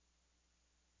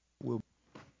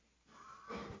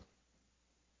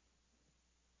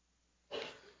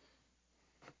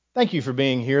Thank you for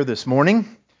being here this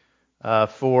morning.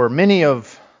 For many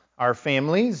of our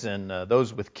families and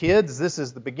those with kids, this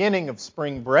is the beginning of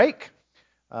spring break.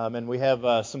 And we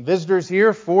have some visitors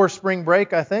here for spring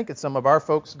break, I think, and some of our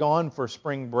folks gone for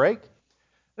spring break.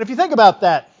 And if you think about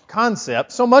that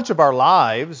concept, so much of our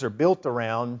lives are built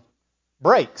around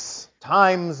breaks,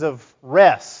 times of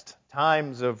rest,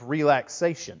 times of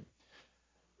relaxation.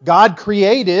 God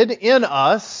created in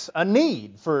us a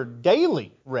need for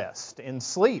daily rest and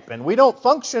sleep, and we don't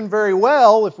function very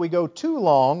well if we go too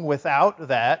long without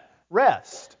that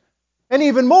rest. And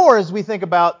even more as we think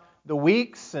about the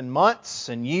weeks and months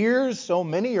and years, so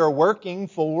many are working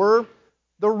for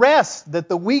the rest that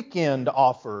the weekend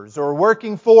offers, or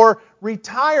working for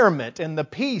retirement and the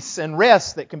peace and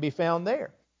rest that can be found there.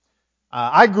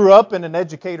 I grew up in an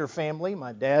educator family.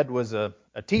 My dad was a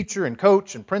teacher and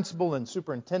coach and principal and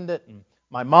superintendent, and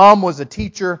my mom was a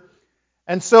teacher.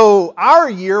 And so our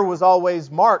year was always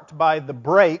marked by the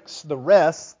breaks, the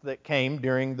rest that came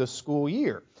during the school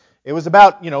year. It was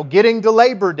about, getting to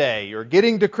Labor Day or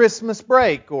getting to Christmas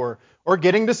break or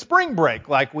getting to spring break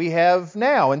like we have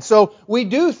now. And so we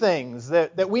do things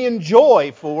that we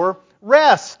enjoy for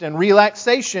rest and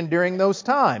relaxation during those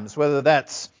times, whether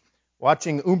that's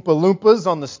watching Oompa Loompas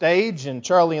on the stage in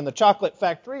Charlie and the Chocolate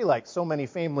Factory like so many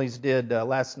families did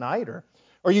last night,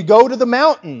 or you go to the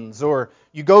mountains, or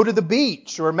you go to the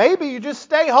beach, or maybe you just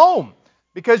stay home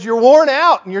because you're worn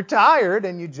out and you're tired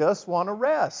and you just want to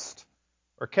rest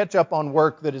or catch up on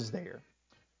work that is there.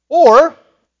 Or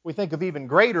we think of even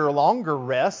greater, longer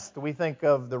rest. We think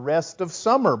of the rest of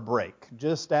summer break.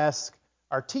 Just ask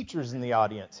our teachers in the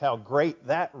audience how great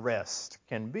that rest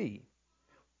can be.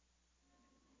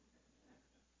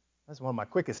 That's one of my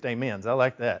quickest amens. I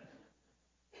like that.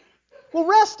 Well,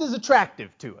 rest is attractive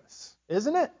to us,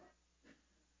 isn't it?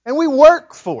 And we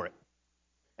work for it.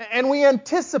 And we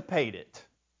anticipate it.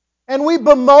 And we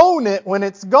bemoan it when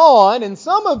it's gone. And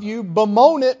some of you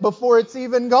bemoan it before it's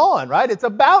even gone, right? It's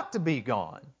about to be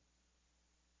gone.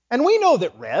 And we know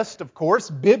that rest, of course,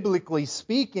 biblically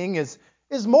speaking, is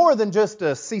more than just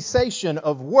a cessation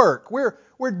of work.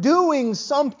 We're doing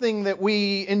something that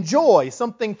we enjoy,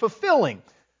 something fulfilling.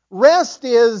 Rest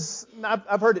is,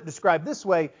 I've heard it described this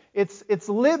way, it's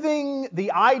living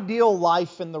the ideal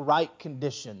life in the right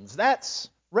conditions. That's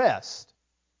rest.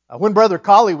 When Brother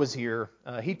Colley was here,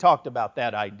 he talked about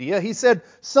that idea. He said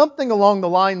something along the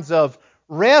lines of,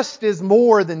 rest is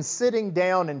more than sitting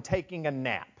down and taking a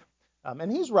nap. And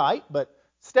he's right, but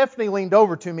Stephanie leaned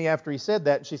over to me after he said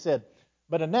that, and she said,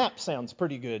 but a nap sounds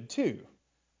pretty good too.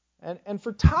 And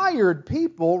for tired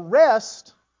people,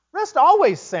 rest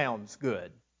always sounds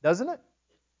good, doesn't it?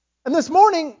 And this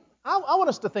morning, I want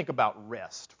us to think about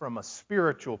rest from a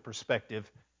spiritual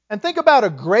perspective and think about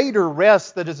a greater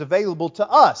rest that is available to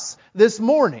us this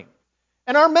morning.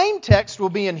 And our main text will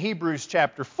be in Hebrews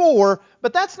chapter 4,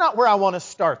 but that's not where I want to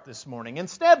start this morning.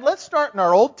 Instead, let's start in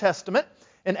our Old Testament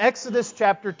in Exodus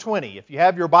chapter 20. If you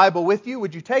have your Bible with you,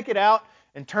 would you take it out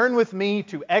and turn with me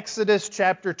to Exodus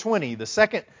chapter 20, the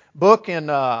second book in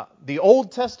the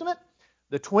Old Testament.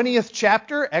 The 20th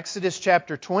chapter, Exodus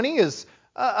chapter 20, is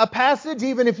a passage,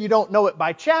 even if you don't know it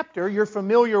by chapter, you're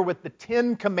familiar with the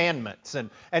 10 Commandments.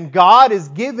 And God is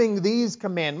giving these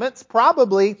commandments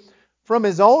probably from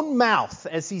His own mouth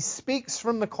as He speaks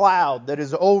from the cloud that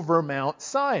is over Mount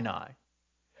Sinai.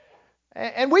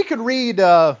 And we could read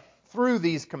through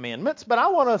these commandments, but I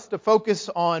want us to focus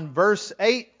on verses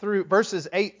 8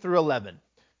 through 11.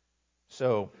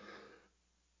 So,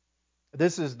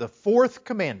 this is the fourth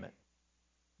commandment.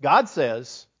 God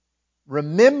says,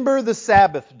 remember the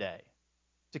Sabbath day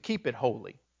to keep it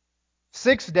holy.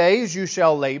 6 days you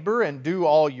shall labor and do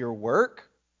all your work,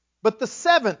 but the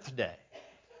seventh day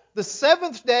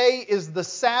is the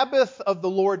Sabbath of the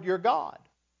Lord your God.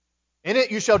 In it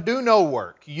you shall do no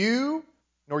work, you,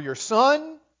 nor your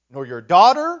son, nor your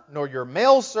daughter, nor your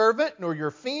male servant, nor your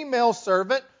female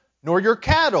servant, nor your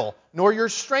cattle, nor your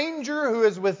stranger who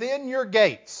is within your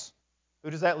gates. Who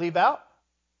does that leave out?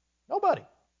 Nobody.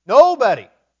 Nobody.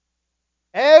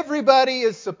 Everybody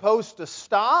is supposed to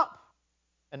stop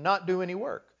and not do any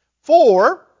work.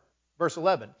 For, verse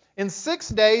 11, in 6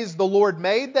 days the Lord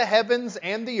made the heavens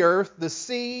and the earth, the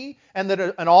sea, and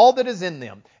all that is in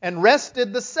them, and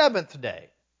rested the seventh day.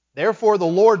 Therefore the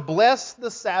Lord blessed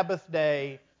the Sabbath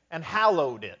day and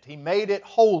hallowed it. He made it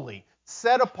holy,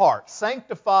 set apart,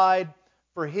 sanctified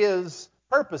for His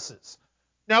purposes.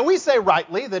 Now, we say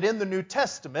rightly that in the New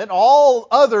Testament, all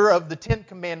other of the 10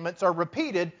 Commandments are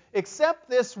repeated except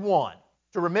this one,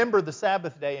 to remember the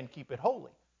Sabbath day and keep it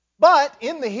holy. But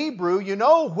in the Hebrew, you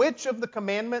know which of the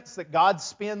commandments that God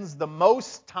spends the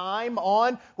most time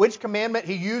on? Which commandment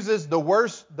He uses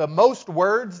the most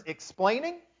words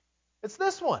explaining? It's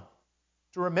this one.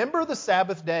 To remember the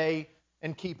Sabbath day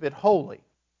and keep it holy.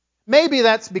 Maybe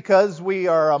that's because we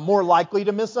are more likely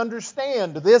to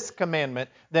misunderstand this commandment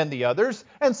than the others,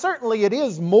 and certainly it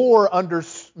is more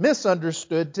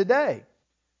misunderstood today.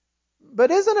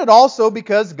 But isn't it also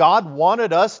because God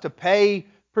wanted us to pay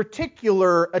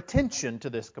particular attention to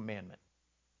this commandment?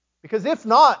 Because if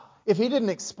not, if He didn't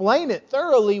explain it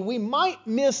thoroughly, we might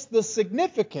miss the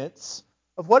significance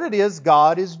of what it is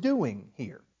God is doing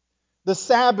here. The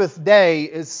Sabbath day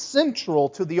is central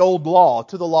to the old law,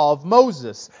 to the law of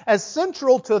Moses, as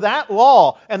central to that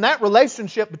law and that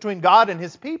relationship between God and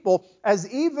His people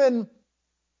as even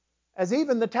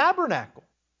the tabernacle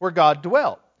where God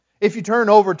dwelt. If you turn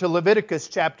over to Leviticus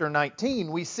chapter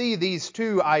 19, we see these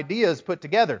two ideas put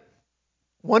together.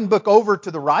 One book over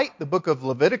to the right, the book of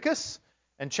Leviticus,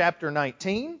 and chapter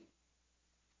 19.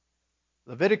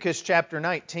 Leviticus chapter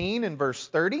 19 and verse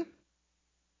 30.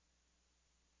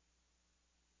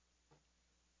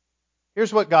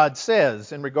 Here's what God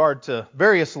says in regard to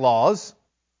various laws.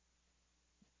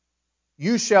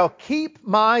 You shall keep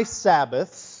my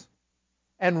Sabbaths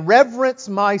and reverence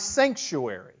my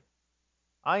sanctuary.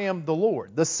 I am the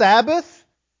Lord. The Sabbath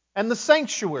and the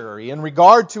sanctuary. In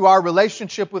regard to our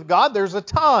relationship with God, there's a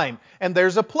time and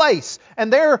there's a place.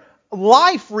 And their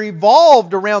life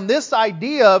revolved around this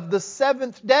idea of the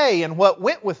seventh day and what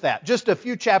went with that. Just a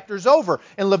few chapters over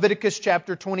in Leviticus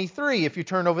chapter 23, if you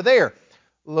turn over there.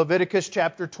 Leviticus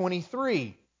chapter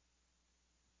 23.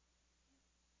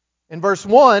 In verse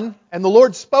 1, and the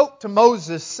Lord spoke to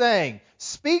Moses, saying,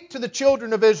 Speak to the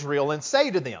children of Israel and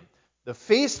say to them, The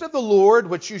feast of the Lord,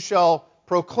 which you shall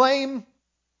proclaim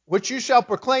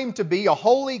to be a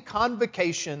holy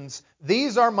convocations,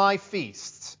 these are my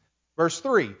feasts. Verse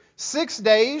 3, 6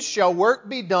 days shall work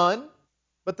be done,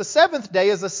 but the seventh day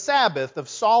is a Sabbath of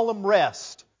solemn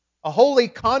rest, a holy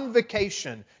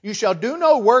convocation. You shall do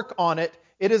no work on it.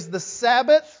 It is the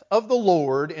Sabbath of the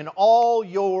Lord in all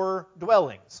your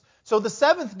dwellings. So the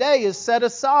seventh day is set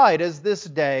aside as this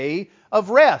day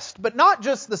of rest, but not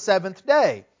just the seventh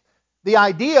day. The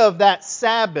idea of that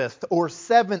Sabbath or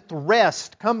seventh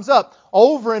rest comes up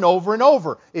over and over and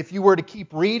over. If you were to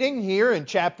keep reading here in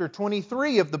chapter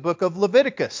 23 of the book of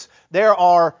Leviticus, there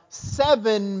are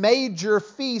 7 major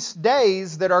feast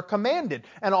days that are commanded.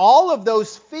 And all of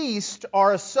those feasts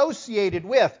are associated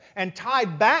with and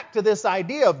tied back to this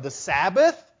idea of the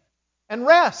Sabbath and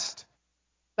rest.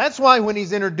 That's why when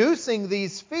He's introducing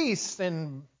these feasts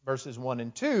in verses 1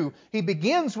 and 2, He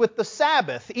begins with the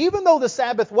Sabbath. Even though the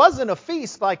Sabbath wasn't a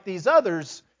feast like these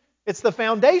others, it's the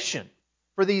foundation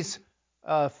for these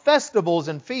festivals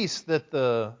and feasts that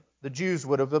the Jews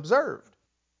would have observed.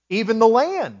 Even the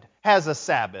land has a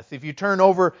Sabbath. If you turn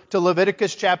over to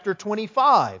Leviticus chapter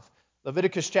 25.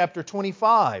 Leviticus chapter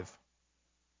 25.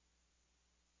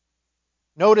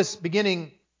 Notice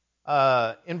beginning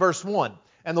in verse 1.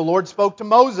 And the Lord spoke to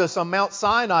Moses on Mount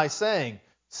Sinai, saying,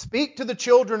 Speak to the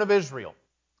children of Israel,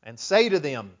 and say to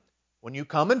them, When you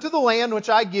come into the land which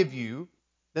I give you,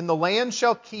 then the land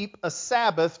shall keep a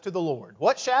Sabbath to the Lord.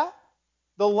 What shall?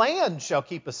 The land shall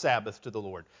keep a Sabbath to the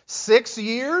Lord. 6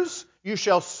 years you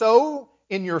shall sow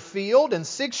in your field, and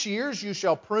 6 years you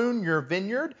shall prune your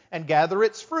vineyard and gather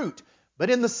its fruit. But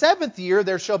in the 7th year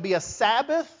there shall be a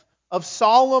Sabbath of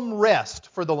solemn rest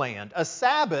for the land, a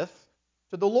Sabbath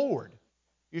to the Lord.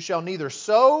 You shall neither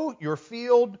sow your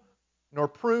field nor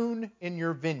prune in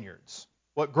your vineyards.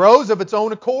 What grows of its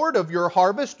own accord of your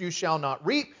harvest you shall not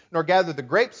reap, nor gather the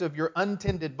grapes of your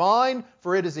untended vine,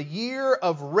 for it is a year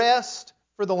of rest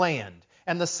for the land.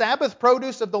 And the Sabbath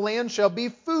produce of the land shall be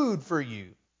food for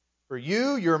you. For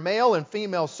you, your male and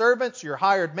female servants, your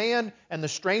hired man, and the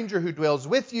stranger who dwells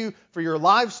with you, for your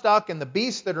livestock and the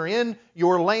beasts that are in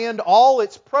your land, all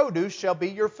its produce shall be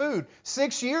your food.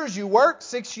 6 years you work,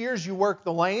 6 years you work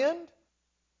the land.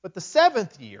 But the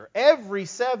 7th year, every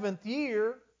 7th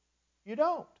year, you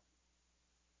don't.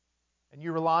 And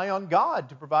you rely on God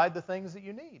to provide the things that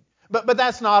you need. But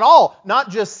that's not all. Not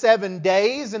just 7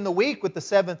 days in the week with the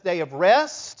 7th day of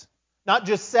rest. Not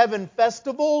just 7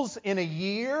 festivals in a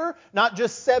year. Not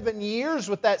just 7 years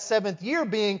with that 7th year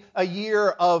being a year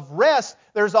of rest.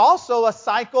 There's also a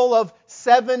cycle of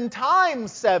 7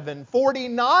 times 7,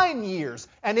 49 years.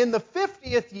 And in the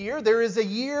 50th year, there is a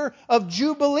year of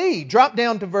Jubilee. Drop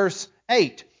down to verse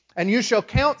 8. And you shall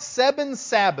count 7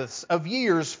 Sabbaths of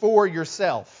years for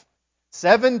yourself.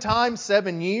 7 times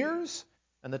 7 years.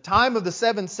 And the time of the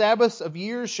 7 Sabbaths of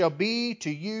years shall be to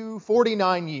you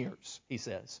 49 years, he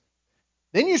says.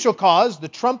 Then you shall cause the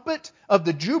trumpet of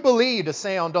the Jubilee to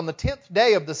sound on the 10th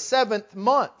day of the 7th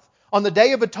month. On the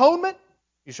Day of Atonement,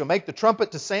 you shall make the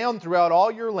trumpet to sound throughout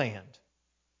all your land.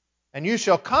 And you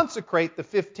shall consecrate the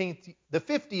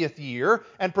 50th year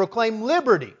and proclaim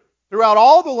liberty throughout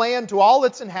all the land to all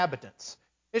its inhabitants.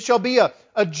 It shall be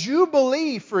a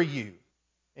jubilee for you.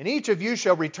 And each of you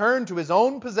shall return to his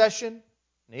own possession,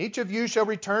 and each of you shall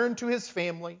return to his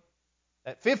family.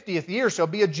 That 50th year shall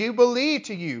be a jubilee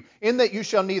to you, in that you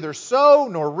shall neither sow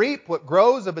nor reap what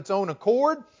grows of its own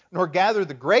accord, nor gather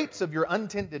the grapes of your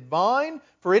untended vine,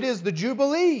 for it is the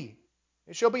jubilee.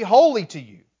 It shall be holy to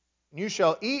you, and you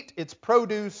shall eat its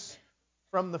produce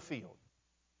from the field.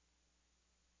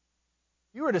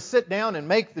 If you were to sit down and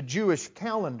make the Jewish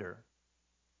calendar,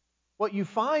 what you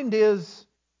find is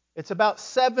it's about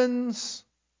sevens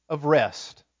of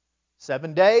rest.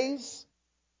 7 days,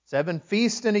 7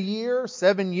 feasts in a year,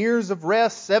 7 years of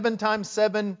rest, 7 times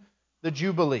 7, the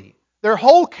Jubilee. Their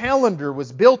whole calendar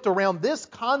was built around this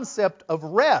concept of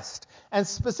rest, and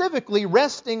specifically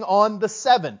resting on the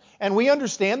 7. And we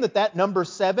understand that that number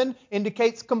 7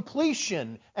 indicates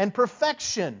completion and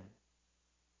perfection.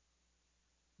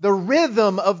 The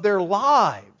rhythm of their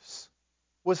lives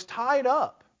was tied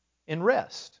up in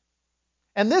rest.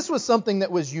 And this was something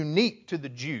that was unique to the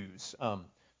Jews. A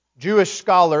Jewish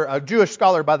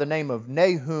scholar by the name of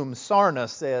Nahum Sarna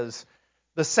says,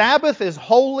 "The Sabbath is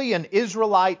wholly an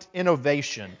Israelite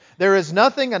innovation. There is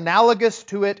nothing analogous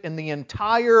to it in the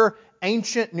entire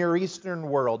ancient Near Eastern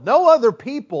world." No other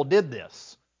people did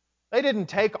this. They didn't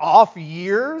take off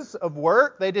years of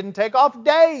work. They didn't take off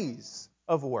days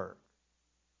of work.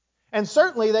 And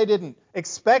certainly they didn't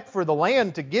expect for the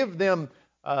land to give them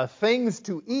things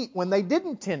to eat when they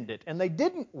didn't tend it and they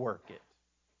didn't work it.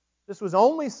 This was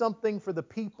only something for the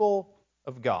people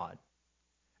of God.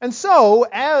 And so,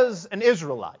 as an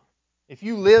Israelite, if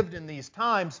you lived in these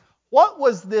times, what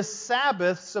was this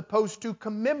Sabbath supposed to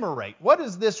commemorate? What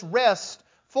is this rest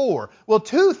for? Well,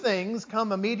 2 things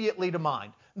come immediately to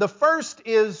mind. The first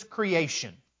is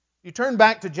creation. You turn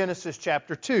back to Genesis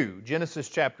chapter 2. Genesis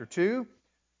chapter 2,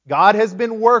 God has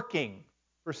been working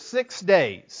for 6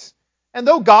 days. And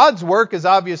though God's work is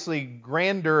obviously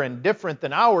grander and different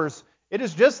than ours, it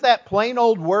is just that plain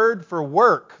old word for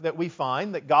work that we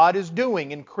find that God is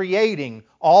doing in creating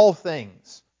all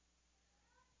things.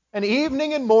 And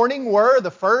evening and morning were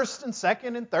the first and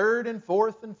second and third and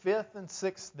fourth and fifth and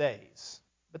 6th days.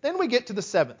 But then we get to the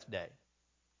 7th day.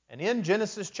 And in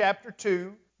Genesis chapter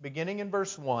 2, beginning in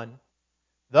verse 1,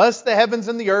 "Thus the heavens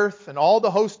and the earth and all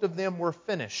the host of them were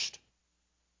finished.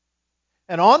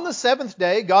 And on the 7th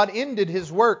day God ended His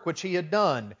work which He had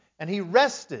done, and He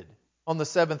rested on the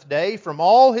 7th day from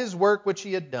all His work which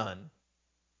He had done.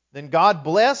 Then God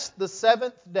blessed the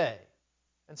 7th day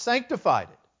and sanctified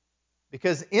it,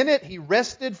 because in it He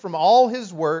rested from all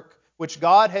His work which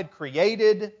God had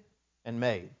created and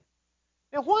made."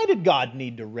 Now, why did God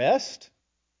need to rest?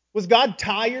 Was God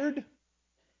tired?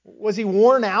 Was He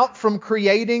worn out from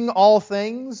creating all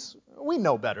things? We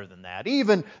know better than that.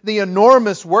 Even the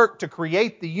enormous work to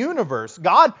create the universe,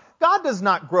 God does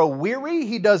not grow weary.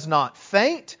 He does not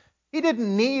faint. He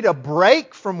didn't need a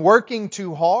break from working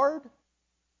too hard.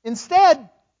 Instead,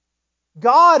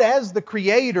 God, as the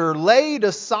Creator, laid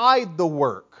aside the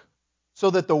work so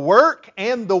that the work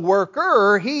and the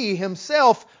worker, He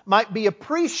Himself, might be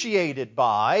appreciated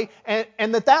by,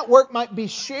 and that work might be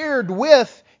shared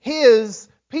with His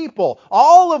people.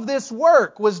 All of this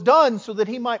work was done so that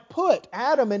He might put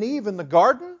Adam and Eve in the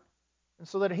garden, and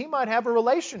so that He might have a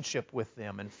relationship with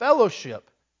them and fellowship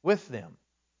with them.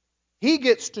 He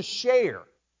gets to share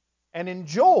and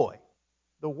enjoy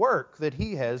the work that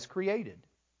He has created.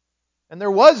 And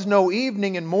there was no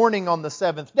evening and morning on the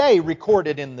 7th day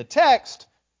recorded in the text,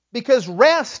 because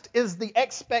rest is the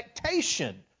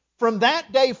expectation from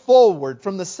that day forward,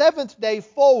 from the 7th day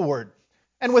forward.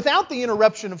 And without the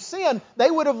interruption of sin,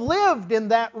 they would have lived in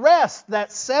that rest,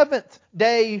 that 7th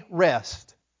day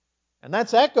rest. And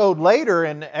that's echoed later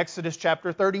in Exodus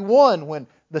chapter 31 when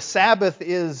the Sabbath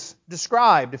is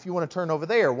described. If you want to turn over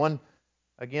there, one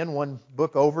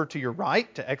book over to your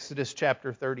right to Exodus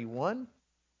chapter 31.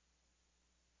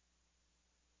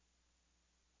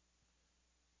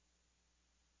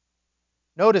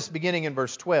 Notice beginning in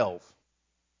verse 12.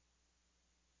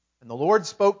 "And the Lord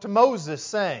spoke to Moses,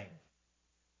 saying,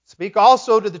 Speak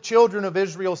also to the children of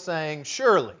Israel, saying,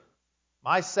 Surely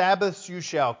my Sabbaths you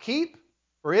shall keep,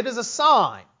 for it is a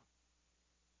sign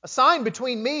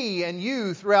between me and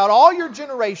you throughout all your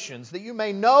generations, that you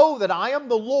may know that I am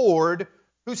the Lord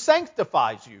who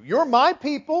sanctifies you. You're my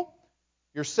people,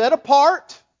 you're set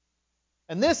apart,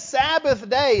 And this Sabbath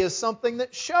day is something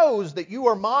that shows that you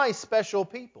are my special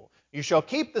people. You shall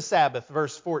keep the Sabbath,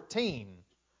 verse 14.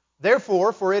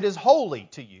 Therefore, for it is holy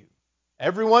to you.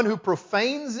 Everyone who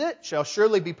profanes it shall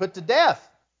surely be put to death.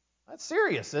 That's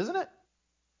serious, isn't it?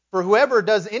 For whoever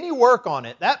does any work on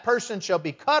it, that person shall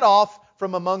be cut off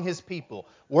from among his people.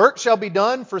 Work shall be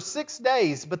done for 6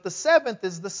 days, but the seventh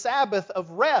is the Sabbath of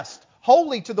rest,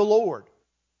 holy to the Lord.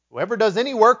 Whoever does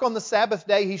any work on the Sabbath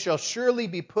day, he shall surely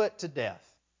be put to death.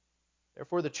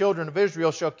 Therefore the children of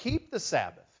Israel shall keep the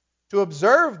Sabbath, to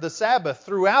observe the Sabbath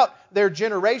throughout their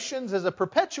generations as a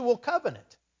perpetual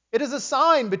covenant. It is a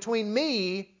sign between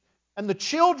me and the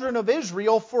children of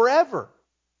Israel forever.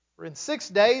 For in 6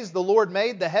 days the Lord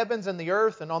made the heavens and the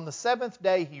earth, and on the seventh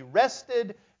day He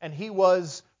rested and He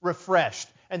was refreshed.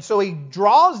 And so He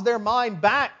draws their mind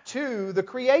back to the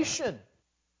creation.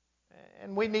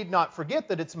 And we need not forget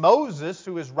that it's Moses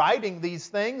who is writing these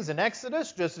things in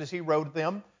Exodus, just as he wrote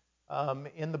them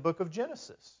in the book of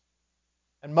Genesis.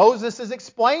 And Moses is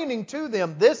explaining to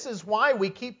them, this is why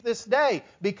we keep this day,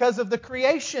 because of the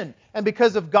creation and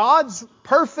because of God's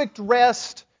perfect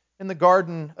rest in the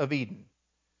Garden of Eden.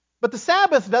 But the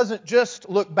Sabbath doesn't just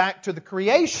look back to the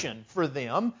creation for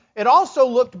them. It also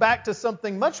looked back to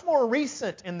something much more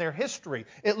recent in their history.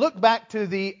 It looked back to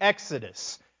the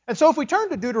Exodus. And so if we turn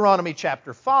to Deuteronomy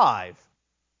chapter 5,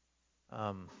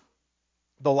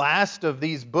 the last of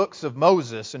these books of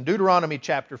Moses, in Deuteronomy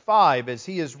chapter 5, as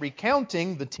he is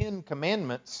recounting the 10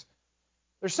 Commandments,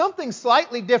 there's something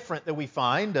slightly different that we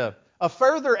find, a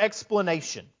further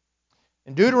explanation.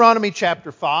 In Deuteronomy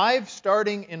chapter 5,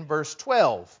 starting in verse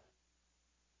 12.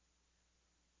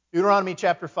 Deuteronomy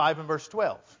chapter 5 and verse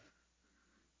 12.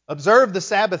 Observe the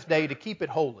Sabbath day to keep it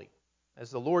holy, as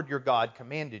the Lord your God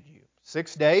commanded you.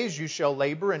 6 days you shall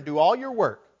labor and do all your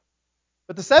work.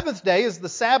 But the seventh day is the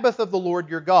Sabbath of the Lord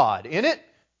your God. In it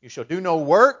you shall do no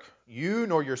work, you,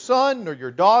 nor your son, nor your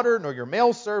daughter, nor your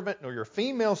male servant, nor your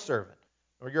female servant,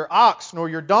 nor your ox, nor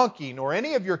your donkey, nor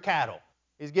any of your cattle.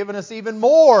 He's given us even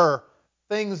more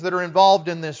things that are involved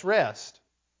in this rest.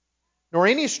 Nor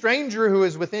any stranger who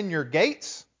is within your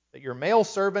gates, that your male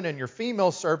servant and your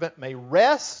female servant may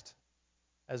rest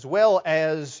as well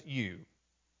as you.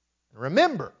 And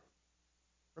remember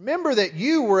that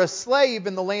you were a slave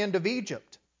in the land of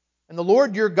Egypt, and the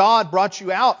Lord your God brought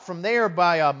you out from there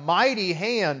by a mighty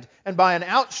hand and by an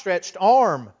outstretched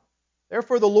arm.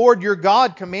 Therefore the Lord your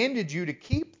God commanded you to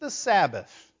keep the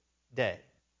Sabbath day.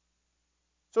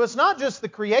 So it's not just the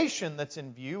creation that's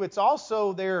in view, it's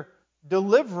also their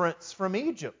deliverance from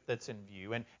Egypt that's in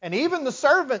view. And even the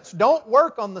servants don't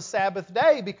work on the Sabbath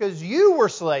day because you were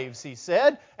slaves, he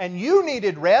said, and you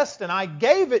needed rest, and I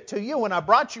gave it to you when I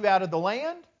brought you out of the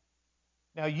land.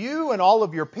 Now you and all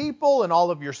of your people and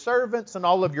all of your servants and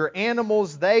all of your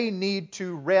animals, they need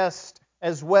to rest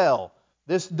as well.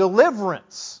 This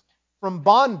deliverance from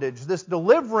bondage, this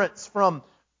deliverance from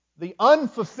the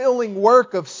unfulfilling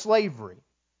work of slavery.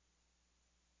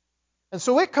 And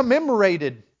so it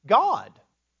commemorated God.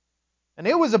 And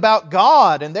it was about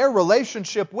God and their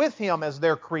relationship with Him as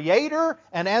their Creator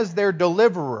and as their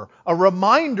Deliverer. A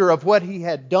reminder of what He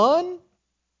had done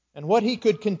and what He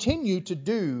could continue to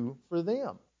do for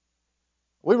them.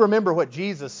 We remember what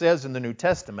Jesus says in the New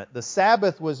Testament. The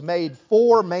Sabbath was made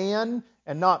for man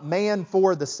and not man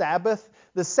for the Sabbath.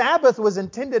 The Sabbath was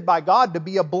intended by God to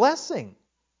be a blessing,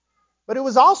 but it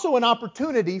was also an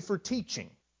opportunity for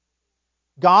teaching.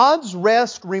 God's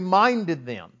rest reminded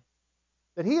them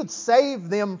that He had saved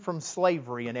them from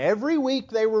slavery, and every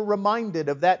week they were reminded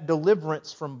of that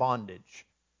deliverance from bondage.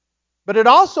 But it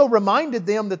also reminded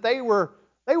them that they were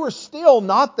still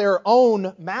not their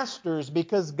own masters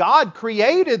because God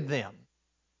created them.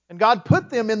 And God put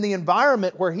them in the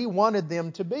environment where He wanted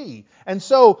them to be. And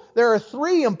so there are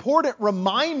 3 important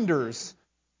reminders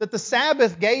that the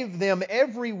Sabbath gave them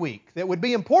every week that would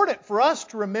be important for us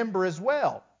to remember as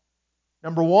well.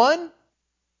 Number 1,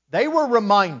 they were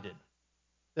reminded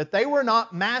that they were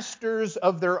not masters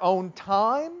of their own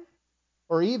time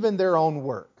or even their own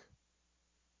work.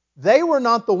 They were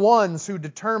not the ones who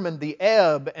determined the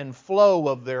ebb and flow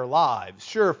of their lives.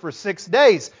 Sure, for 6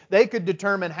 days they could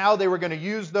determine how they were going to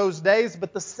use those days,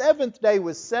 but the 7th day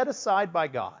was set aside by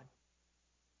God.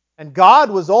 And God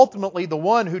was ultimately the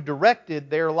one who directed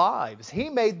their lives. He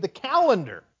made the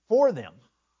calendar for them.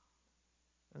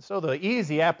 And so the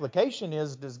easy application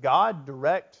is, does God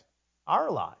direct our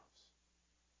lives?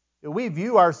 Do we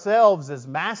view ourselves as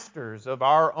masters of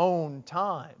our own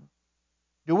time?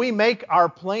 Do we make our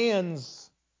plans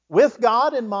with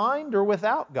God in mind or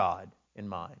without God in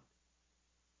mind?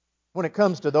 When it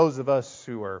comes to those of us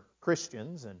who are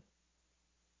Christians and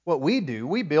what we do,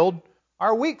 we build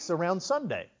our weeks around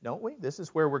Sunday, don't we? This is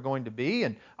where we're going to be.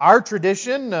 And our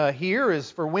tradition here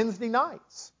is for Wednesday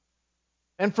nights.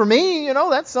 And for me,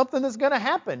 that's something that's going to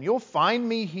happen. You'll find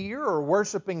me here or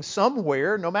worshiping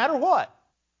somewhere, no matter what,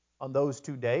 on those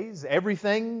 2 days.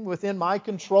 Everything within my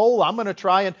control, I'm going to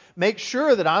try and make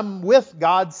sure that I'm with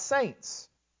God's saints.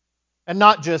 And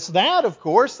not just that, of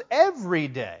course, every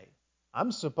day.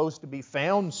 I'm supposed to be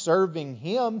found serving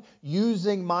Him,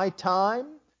 using my time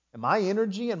and my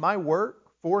energy and my work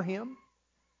for Him.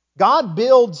 God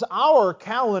builds our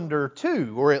calendar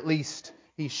too, or at least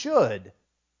He should.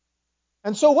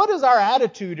 And so what is our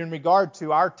attitude in regard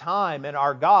to our time and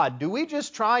our God? Do we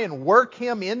just try and work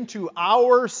Him into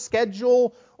our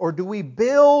schedule, or do we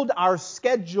build our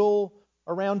schedule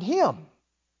around Him?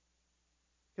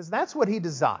 Because that's what He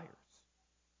desires.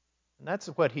 And that's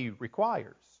what He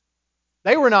requires.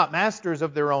 They were not masters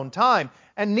of their own time,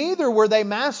 and neither were they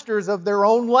masters of their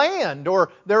own land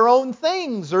or their own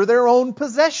things or their own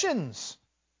possessions.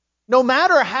 No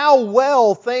matter how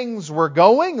well things were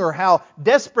going or how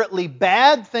desperately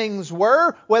bad things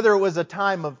were, whether it was a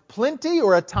time of plenty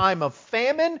or a time of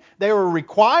famine, they were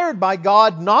required by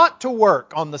God not to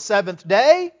work on the seventh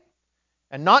day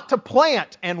and not to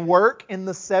plant and work in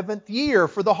the seventh year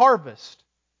for the harvest.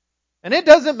 And it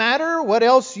doesn't matter what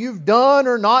else you've done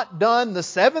or not done, the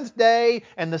seventh day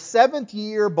and the seventh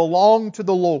year belong to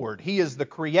the Lord. He is the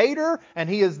Creator, and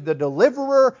He is the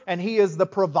Deliverer, and He is the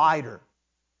Provider.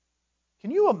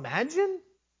 Can you imagine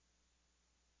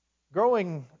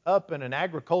growing up in an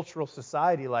agricultural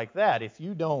society like that? If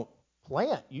you don't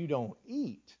plant, you don't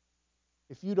eat.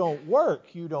 If you don't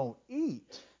work, you don't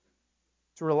eat.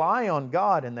 To rely on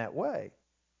God in that way.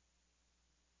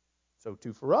 So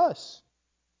too for us.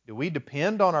 Do we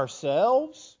depend on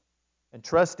ourselves and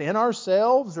trust in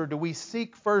ourselves, or do we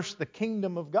seek first the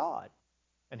kingdom of God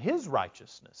and His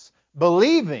righteousness,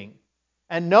 believing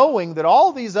and knowing that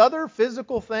all these other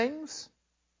physical things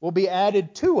will be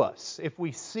added to us if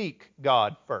we seek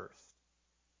God first?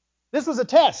 This was a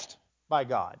test by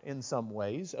God in some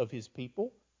ways of His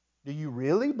people. Do you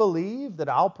really believe that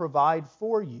I'll provide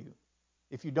for you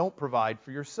if you don't provide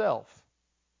for yourself?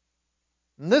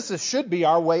 And this should be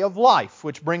our way of life,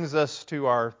 which brings us to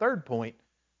our third point.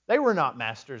 They were not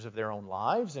masters of their own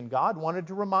lives, and God wanted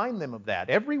to remind them of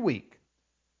that every week.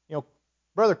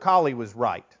 Brother Colley was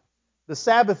right. The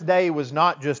Sabbath day was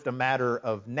not just a matter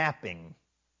of napping,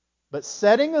 but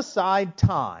setting aside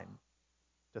time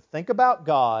to think about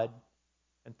God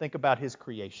and think about His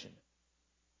creation.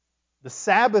 The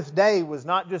Sabbath day was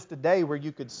not just a day where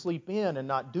you could sleep in and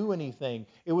not do anything.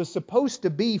 It was supposed to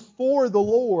be for the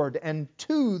Lord and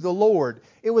to the Lord.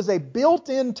 It was a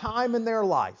built-in time in their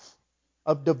life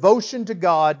of devotion to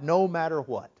God no matter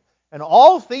what. And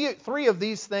all three of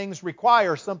these things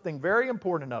require something very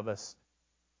important of us.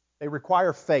 They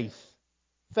require faith.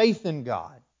 Faith in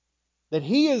God. That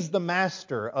He is the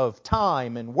master of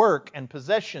time and work and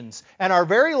possessions and our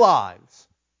very lives.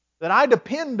 That I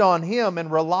depend on Him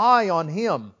and rely on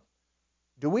Him.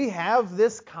 Do we have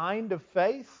this kind of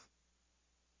faith?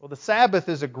 Well, the Sabbath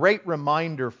is a great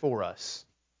reminder for us.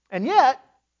 And yet,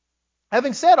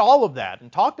 having said all of that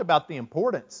and talked about the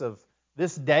importance of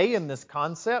this day and this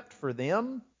concept for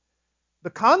them,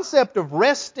 the concept of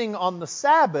resting on the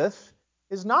Sabbath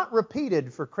is not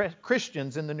repeated for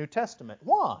Christians in the New Testament.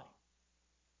 Why?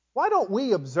 Why don't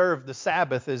we observe the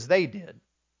Sabbath as they did?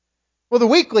 Well, the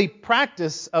weekly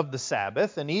practice of the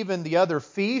Sabbath and even the other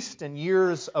feast and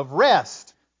years of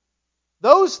rest,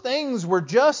 those things were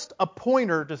just a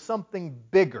pointer to something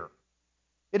bigger.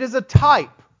 It is a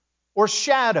type or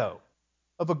shadow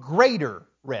of a greater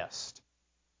rest.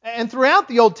 And throughout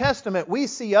the Old Testament, we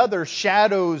see other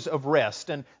shadows of rest.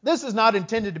 And this is not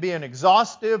intended to be an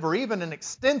exhaustive or even an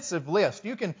extensive list.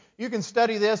 You can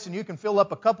study this and you can fill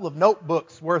up a couple of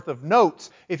notebooks worth of notes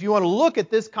if you want to look at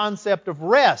this concept of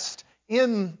rest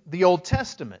in the Old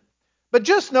Testament. But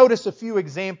just notice a few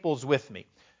examples with me.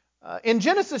 In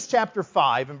Genesis chapter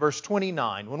 5 and verse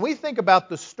 29, when we think about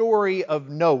the story of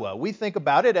Noah, we think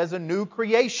about it as a new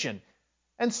creation.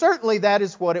 And certainly that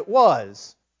is what it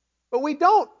was. But we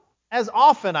don't, as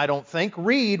often I don't think,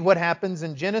 read what happens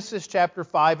in Genesis chapter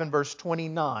 5 and verse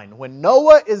 29. When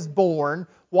Noah is born,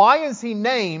 why is he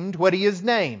named what he is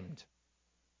named?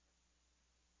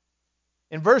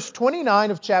 In verse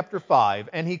 29 of chapter 5,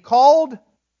 and he called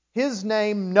his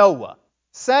name Noah,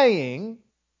 saying,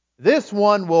 "This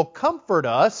one will comfort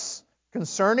us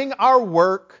concerning our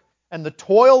work and the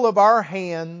toil of our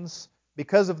hands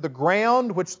because of the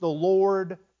ground which the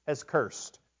Lord has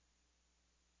cursed."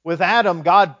 With Adam,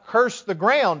 God cursed the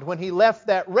ground when He left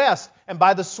that rest. And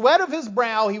by the sweat of His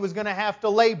brow, he was going to have to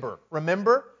labor.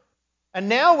 Remember? And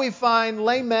now we find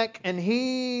Lamech, and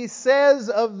he says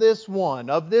of this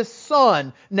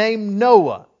son named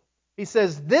Noah, he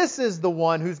says, this is the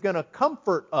one who's going to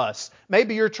comfort us.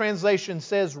 Maybe your translation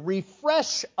says,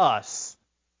 refresh us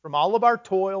from all of our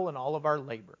toil and all of our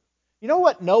labor. You know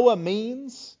what Noah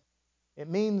means? It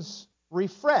means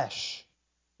refresh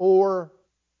or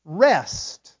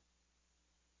rest.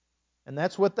 And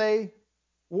that's what they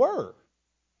were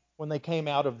when they came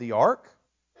out of the ark.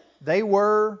 They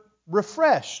were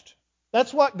refreshed.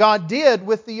 That's what God did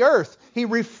with the earth. He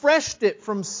refreshed it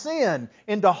from sin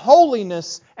into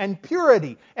holiness and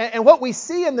purity. And what we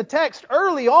see in the text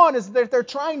early on is that they're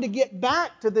trying to get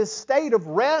back to this state of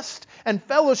rest and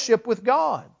fellowship with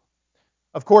God.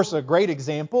 Of course, a great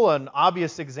example, an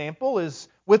obvious example, is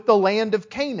with the land of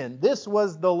Canaan. This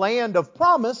was the land of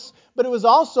promise, but it was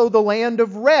also the land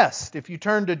of rest. If you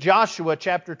turn to Joshua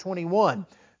chapter 21.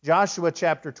 Joshua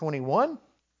chapter 21.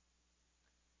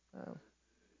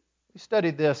 We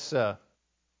studied this a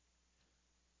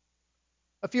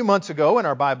few months ago in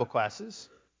our Bible classes.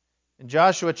 In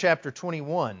Joshua chapter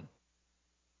 21,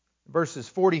 verses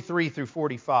 43 through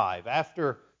 45.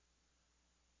 After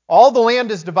all the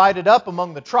land is divided up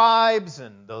among the tribes,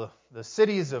 and the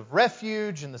cities of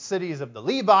refuge and the cities of the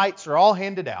Levites are all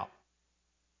handed out.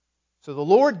 So the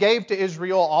Lord gave to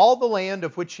Israel all the land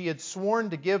of which He had sworn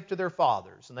to give to their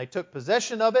fathers, and they took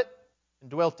possession of it and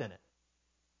dwelt in it.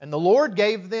 And the Lord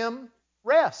gave them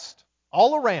rest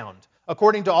all around,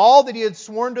 according to all that He had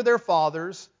sworn to their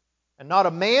fathers, and not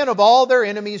a man of all their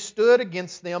enemies stood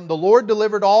against them. The Lord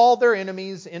delivered all their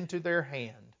enemies into their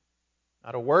hand.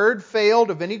 Not a word failed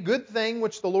of any good thing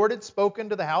which the Lord had spoken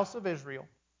to the house of Israel.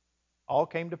 All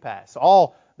came to pass.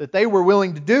 All that they were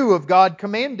willing to do of God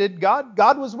commanded,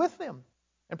 God was with them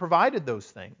and provided those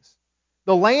things.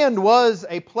 The land was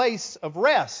a place of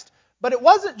rest. But it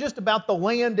wasn't just about the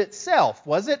land itself,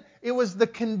 was it? It was the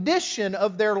condition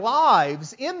of their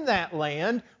lives in that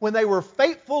land when they were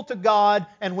faithful to God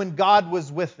and when God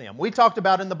was with them. We talked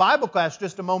about in the Bible class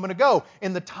just a moment ago,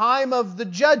 in the time of the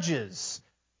judges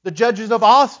of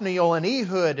Othniel and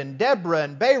Ehud and Deborah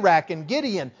and Barak and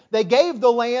Gideon, they gave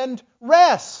the land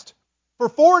rest for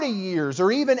 40 years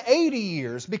or even 80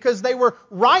 years because they were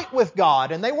right with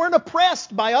God and they weren't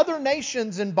oppressed by other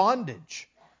nations in bondage.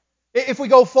 If we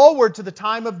go forward to the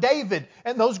time of David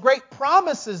and those great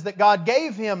promises that God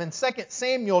gave him in 2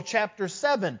 Samuel chapter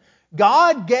 7,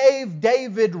 God gave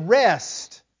David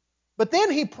rest. But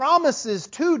then He promises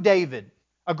to David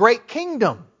a great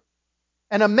kingdom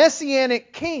and a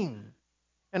messianic king.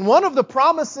 And one of the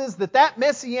promises that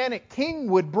messianic king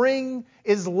would bring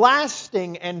is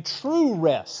lasting and true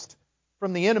rest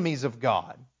from the enemies of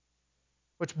God.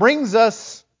 Which brings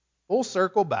us full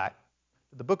circle back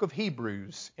to the book of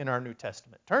Hebrews in our New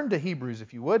Testament. Turn to Hebrews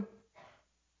if you would.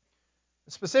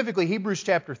 Specifically Hebrews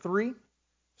chapter 3,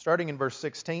 starting in verse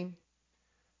 16.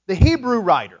 The Hebrew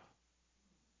writer,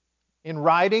 in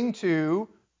writing to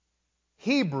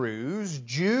Hebrews,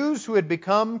 Jews who had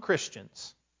become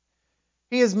Christians,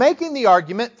 he is making the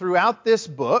argument throughout this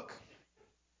book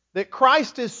that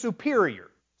Christ is superior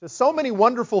to so many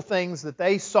wonderful things that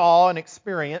they saw and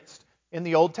experienced in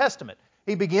the Old Testament.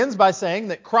 He begins by saying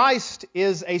that Christ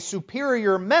is a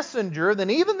superior messenger than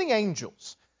even the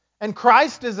angels. And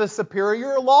Christ is a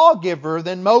superior lawgiver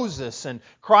than Moses. And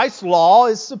Christ's law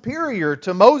is superior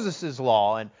to Moses'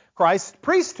 law. And Christ's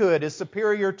priesthood is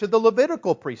superior to the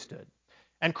Levitical priesthood.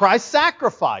 And Christ's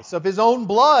sacrifice of His own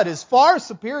blood is far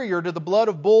superior to the blood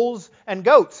of bulls and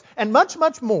goats. And much,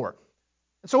 much more.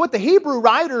 So what the Hebrew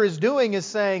writer is doing is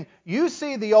saying, you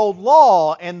see the old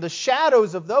law and the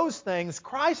shadows of those things,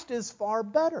 Christ is far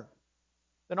better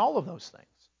than all of those things.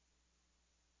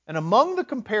 And among the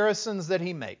comparisons that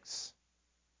he makes,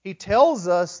 he tells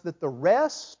us that the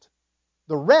rest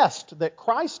that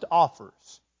Christ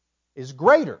offers is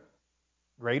greater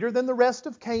than the rest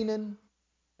of Canaan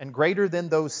and greater than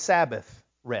those Sabbath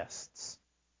rests.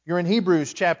 You're in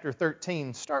Hebrews chapter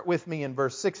 13. Start with me in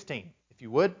verse 16, if you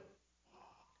would.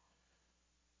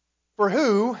 For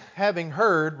who, having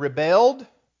heard, rebelled?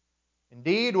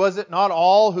 Indeed, was it not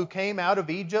all who came out of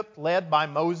Egypt led by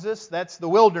Moses? That's the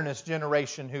wilderness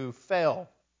generation who fell.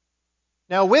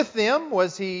 Now with whom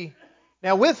was he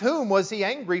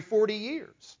angry 40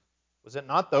 years? Was it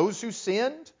not those who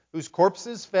sinned, whose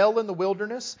corpses fell in the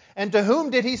wilderness? And to whom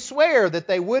did He swear that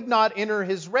they would not enter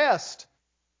His rest,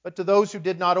 but to those who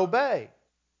did not obey?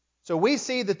 So we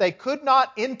see that they could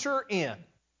not enter in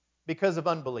because of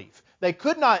unbelief. They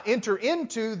could not enter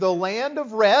into the land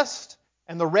of rest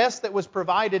and the rest that was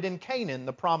provided in Canaan,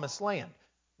 the promised land.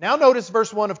 Now notice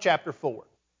verse 1 of chapter 4.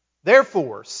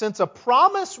 Therefore, since a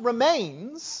promise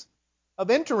remains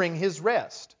of entering His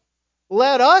rest,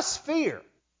 let us fear,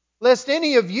 lest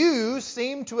any of you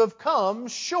seem to have come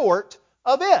short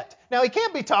of it. Now, he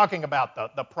can't be talking about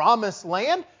the promised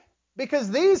land,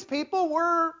 because these people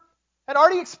had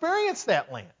already experienced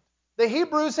that land. The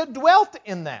Hebrews had dwelt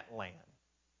in that land.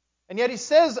 And yet he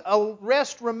says, a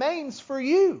rest remains for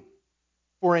you.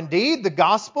 For indeed, the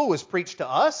gospel was preached to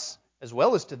us as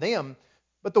well as to them,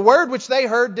 but the word which they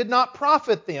heard did not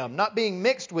profit them, not being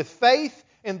mixed with faith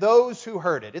in those who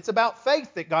heard it. It's about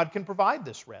faith that God can provide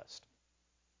this rest.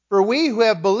 For we who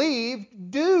have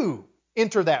believed do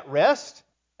enter that rest.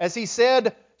 As he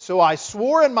said, so I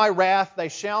swore in my wrath, they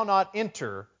shall not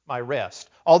enter my rest,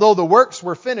 although the works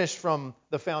were finished from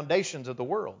the foundations of the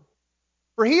world.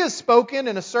 For he has spoken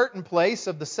in a certain place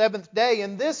of the seventh day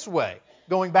in this way,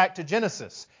 going back to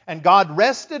Genesis. And God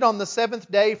rested on the seventh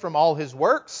day from all His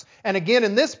works. And again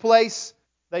in this place,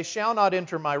 they shall not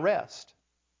enter my rest.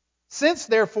 Since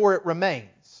therefore it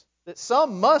remains that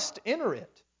some must enter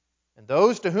it, and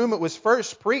those to whom it was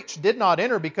first preached did not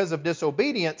enter because of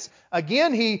disobedience,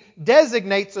 again He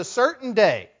designates a certain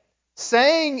day,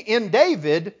 saying in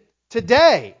David,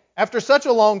 today, after such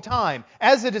a long time,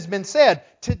 as it has been said,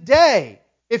 today,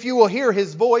 if you will hear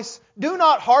His voice, do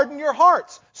not harden your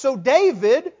hearts. So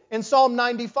David in Psalm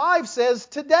 95 says,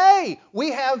 today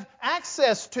we have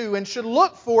access to and should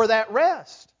look for that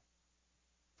rest.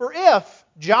 For if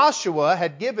Joshua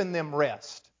had given them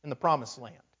rest in the promised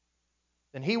land,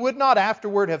 then he would not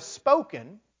afterward have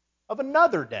spoken of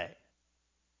another day.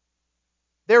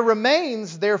 There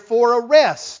remains therefore a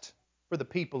rest for the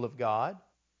people of God.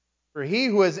 For he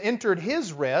who has entered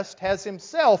his rest has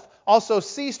himself also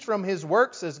ceased from his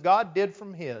works as God did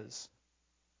from His.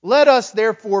 Let us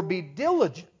therefore be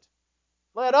diligent.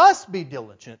 Let us be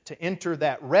diligent to enter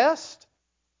that rest,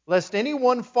 lest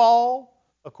anyone fall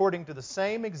according to the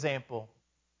same example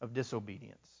of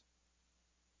disobedience.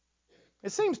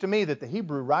 It seems to me that the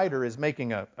Hebrew writer is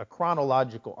making a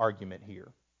chronological argument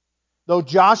here. Though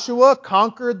Joshua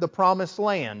conquered the promised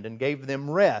land and gave them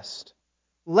rest,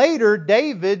 later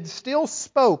David still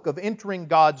spoke of entering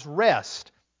God's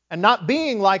rest and not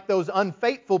being like those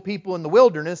unfaithful people in the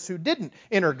wilderness who didn't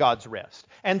enter God's rest.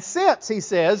 And since, he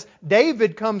says,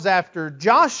 David comes after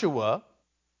Joshua,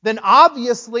 then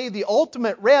obviously the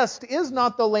ultimate rest is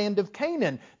not the land of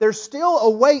Canaan. There still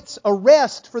awaits a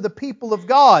rest for the people of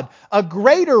God, a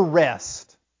greater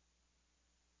rest.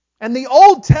 And the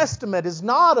Old Testament is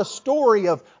not a story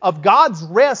of God's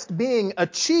rest being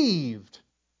achieved,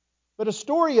 but a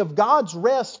story of God's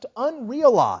rest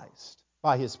unrealized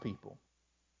by His people.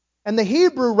 And the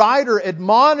Hebrew writer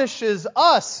admonishes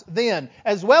us then,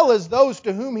 as well as those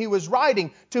to whom he was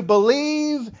writing, to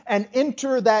believe and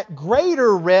enter that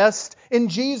greater rest in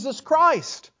Jesus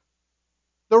Christ.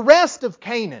 The rest of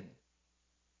Canaan,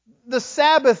 the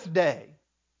Sabbath day,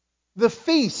 the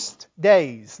feast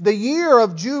days, the year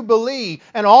of Jubilee,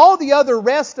 and all the other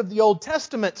rest of the Old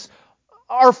Testaments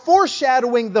are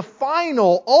foreshadowing the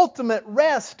final, ultimate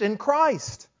rest in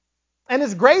Christ. And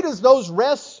as great as those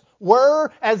rests were,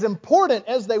 as important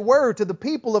as they were to the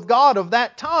people of God of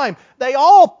that time, they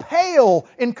all pale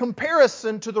in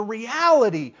comparison to the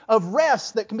reality of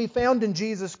rest that can be found in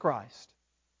Jesus Christ.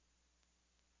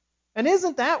 And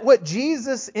isn't that what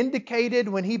Jesus indicated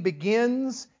when He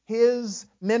begins His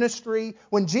ministry?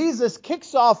 When Jesus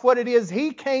kicks off what it is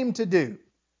He came to do?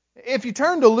 If you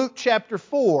turn to Luke chapter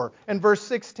 4 and verse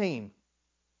 16,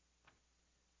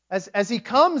 as He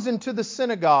comes into the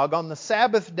synagogue on the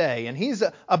Sabbath day and He's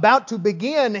about to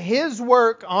begin His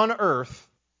work on earth,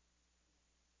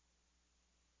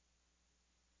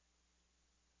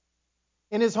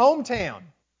 in His hometown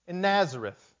in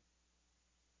Nazareth.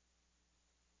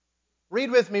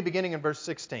 Read with me beginning in verse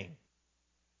 16.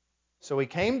 So He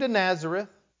came to Nazareth,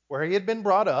 where He had been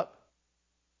brought up,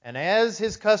 and as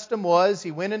His custom was,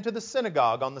 He went into the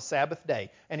synagogue on the Sabbath day,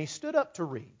 and He stood up to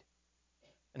read.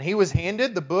 And He was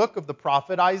handed the book of the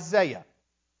prophet Isaiah.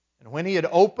 And when He had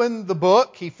opened the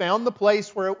book, He found the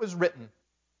place where it was written,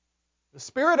 "The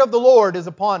Spirit of the Lord is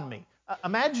upon me."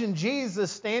 Imagine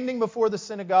Jesus standing before the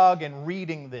synagogue and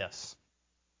reading this.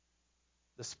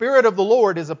 "The Spirit of the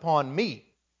Lord is upon me,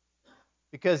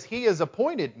 because He has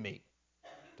appointed me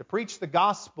to preach the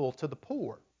gospel to the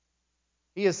poor.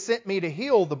 He has sent me to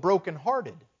heal the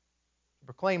brokenhearted, to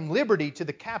proclaim liberty to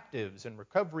the captives and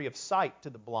recovery of sight to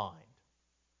the blind,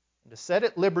 and to set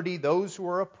at liberty those who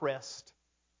are oppressed,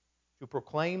 to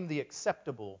proclaim the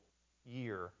acceptable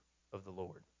year of the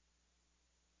Lord."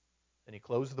 Then He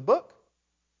closed the book,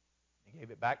 He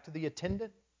gave it back to the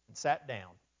attendant, and sat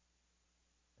down.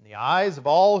 And the eyes of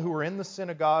all who were in the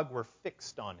synagogue were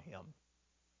fixed on Him.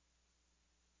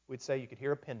 We'd say you could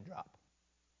hear a pin drop.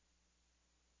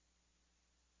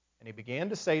 And he began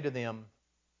to say to them,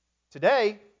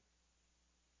 "Today,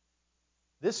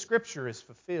 this scripture is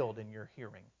fulfilled in your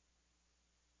hearing."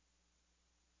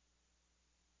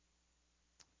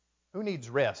 Who needs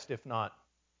rest if not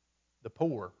the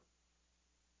poor,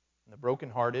 and the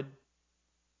brokenhearted, and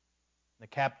the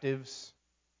captives,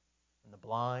 and the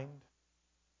blind,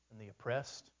 and the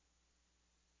oppressed?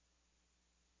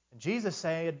 And Jesus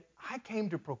said, "I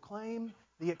came to proclaim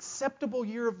the acceptable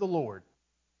year of the Lord.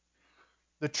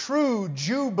 The true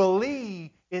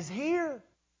Jubilee is here.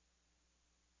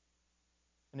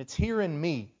 And it's here in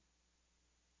me.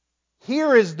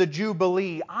 Here is the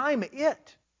Jubilee. I'm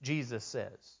it," Jesus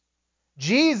says.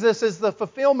 Jesus is the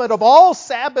fulfillment of all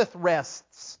Sabbath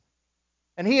rests.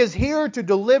 And He is here to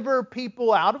deliver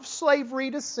people out of slavery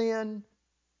to sin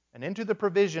and into the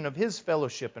provision of His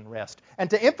fellowship and rest. And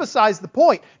to emphasize the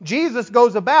point, Jesus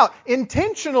goes about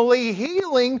intentionally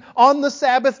healing on the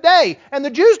Sabbath day. And the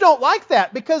Jews don't like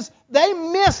that because they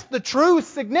miss the true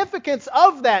significance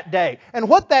of that day and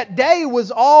what that day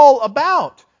was all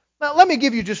about. Now, let me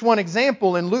give you just one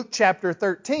example in Luke chapter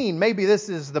 13. Maybe this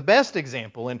is the best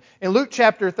example. In Luke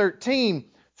chapter 13,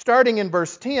 starting in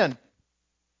verse 10,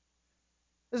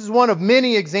 this is one of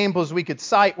many examples we could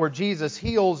cite where Jesus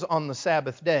heals on the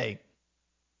Sabbath day.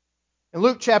 In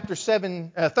Luke chapter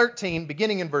 13,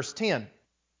 beginning in verse 10.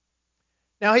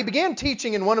 "Now He began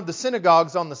teaching in one of the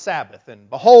synagogues on the Sabbath, and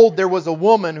behold, there was a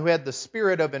woman who had a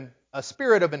spirit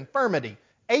of infirmity,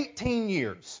 18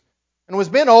 years, and was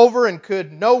bent over and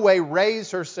could no way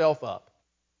raise herself up.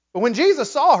 But when Jesus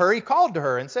saw her, He called to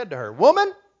her and said to her,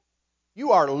 'Woman,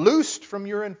 you are loosed from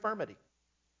your infirmity.'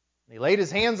 And He laid His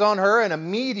hands on her, and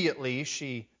immediately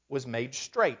she was made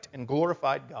straight and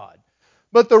glorified God.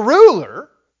 But the ruler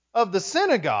of the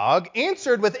synagogue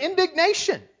answered with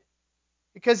indignation,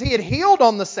 because He had healed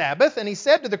on the Sabbath, and He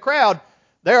said to the crowd,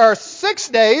 'There are 6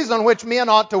 days on which men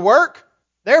ought to work.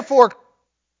 Therefore,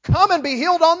 come and be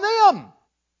healed on them,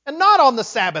 and not on the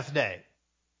Sabbath day.'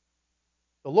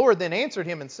 The Lord then answered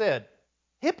him and said,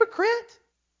 'Hypocrite!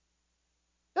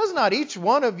 Does not each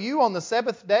one of you on the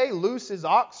Sabbath day loose his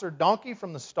ox or donkey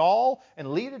from the stall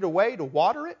and lead it away to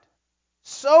water it?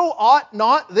 So ought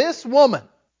not this woman,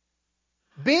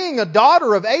 being a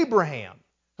daughter of Abraham,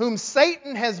 whom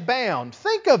Satan has bound,"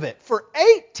 think of it, "for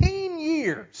 18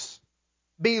 years,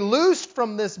 be loosed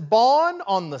from this bond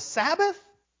on the Sabbath?"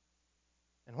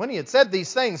 And when He had said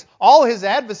these things, all His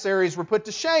adversaries were put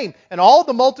to shame, and all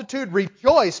the multitude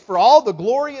rejoiced for all the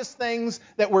glorious things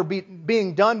that were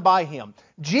being done by Him.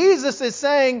 Jesus is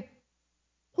saying,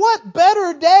 what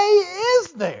better day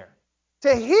is there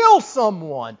to heal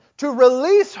someone, to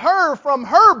release her from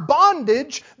her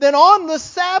bondage than on the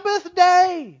Sabbath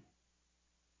day?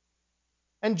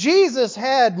 And Jesus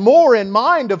had more in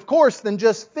mind, of course, than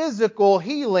just physical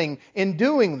healing in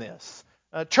doing this.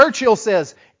 Churchill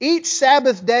says, each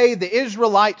Sabbath day the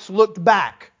Israelites looked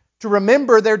back to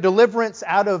remember their deliverance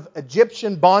out of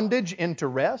Egyptian bondage into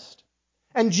rest.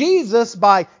 And Jesus,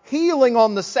 by healing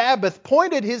on the Sabbath,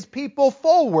 pointed His people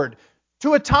forward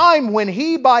to a time when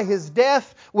He, by His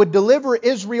death, would deliver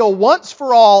Israel once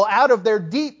for all out of their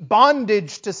deep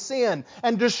bondage to sin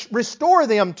and to restore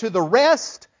them to the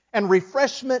rest and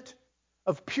refreshment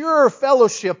of pure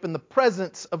fellowship in the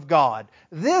presence of God.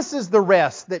 This is the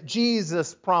rest that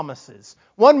Jesus promises.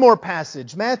 One more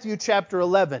passage, Matthew chapter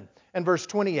 11 and verse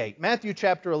 28. Matthew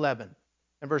chapter 11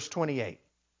 and verse 28.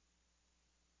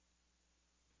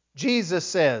 Jesus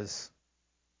says,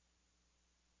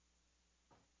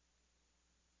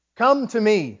 come to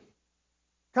me,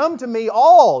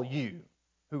 all you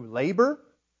who labor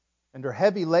and are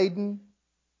heavy laden,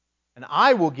 and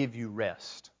I will give you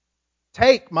rest.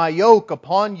 Take my yoke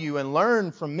upon you and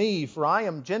learn from me, for I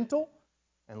am gentle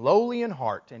and lowly in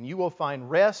heart, and you will find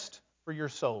rest for your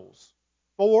souls.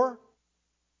 For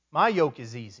my yoke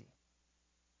is easy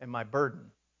and my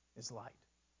burden is light.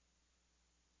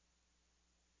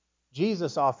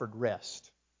 Jesus offered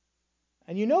rest.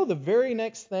 And you know the very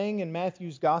next thing in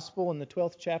Matthew's Gospel in the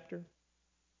 12th chapter?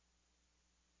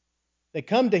 They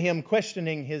come to Him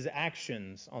questioning His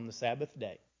actions on the Sabbath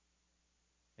day.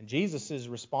 And Jesus'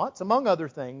 response, among other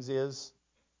things, is,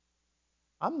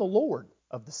 I'm the Lord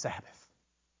of the Sabbath.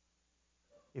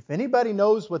 If anybody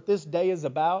knows what this day is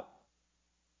about,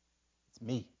 it's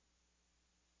me.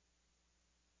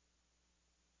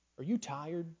 Are you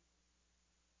tired?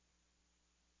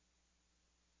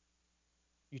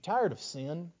 You tired of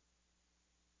sin?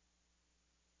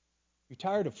 You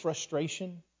tired of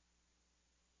frustration?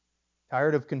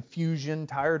 Tired of confusion?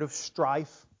 Tired of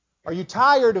strife? Are you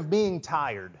tired of being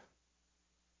tired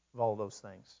of all those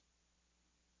things?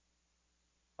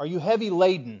 Are you heavy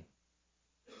laden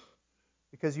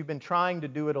because you've been trying to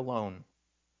do it alone.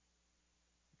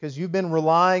 Because you've been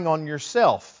relying on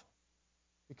yourself.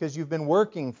 Because you've been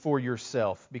working for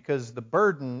yourself. Because the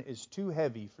burden is too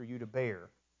heavy for you to bear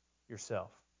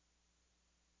yourself.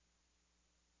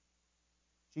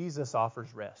 Jesus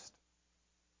offers rest.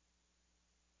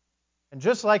 And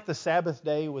just like the Sabbath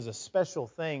day was a special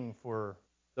thing for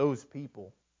those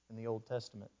people in the Old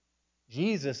Testament,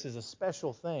 Jesus is a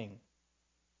special thing,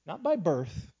 not by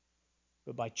birth,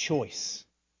 but by choice,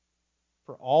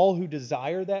 for all who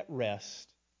desire that rest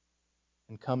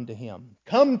and come to Him.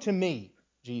 Come to me,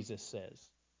 Jesus says,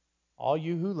 all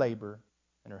you who labor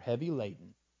and are heavy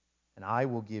laden, and I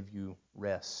will give you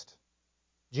rest.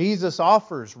 Jesus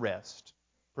offers rest,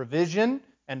 provision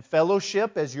and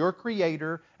fellowship as your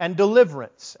Creator, and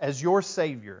deliverance as your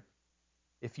Savior,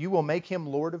 if you will make Him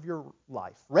Lord of your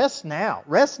life. Rest now.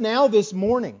 Rest now this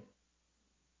morning.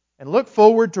 And look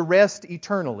forward to rest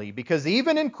eternally, because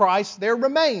even in Christ there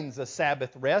remains a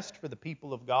Sabbath rest for the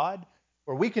people of God,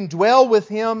 where we can dwell with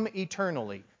Him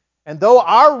eternally. And though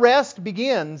our rest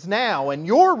begins now, and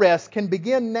your rest can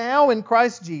begin now in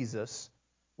Christ Jesus,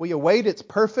 we await its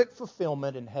perfect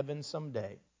fulfillment in heaven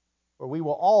someday, where we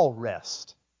will all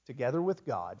rest together with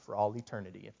God for all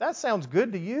eternity. If that sounds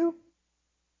good to you,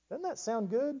 doesn't that sound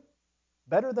good?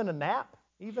 Better than a nap,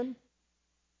 even,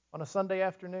 on a Sunday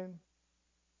afternoon?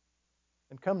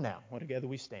 Then come now, while together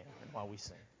we stand and while we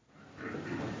sing.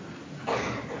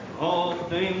 All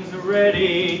things are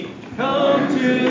ready, come to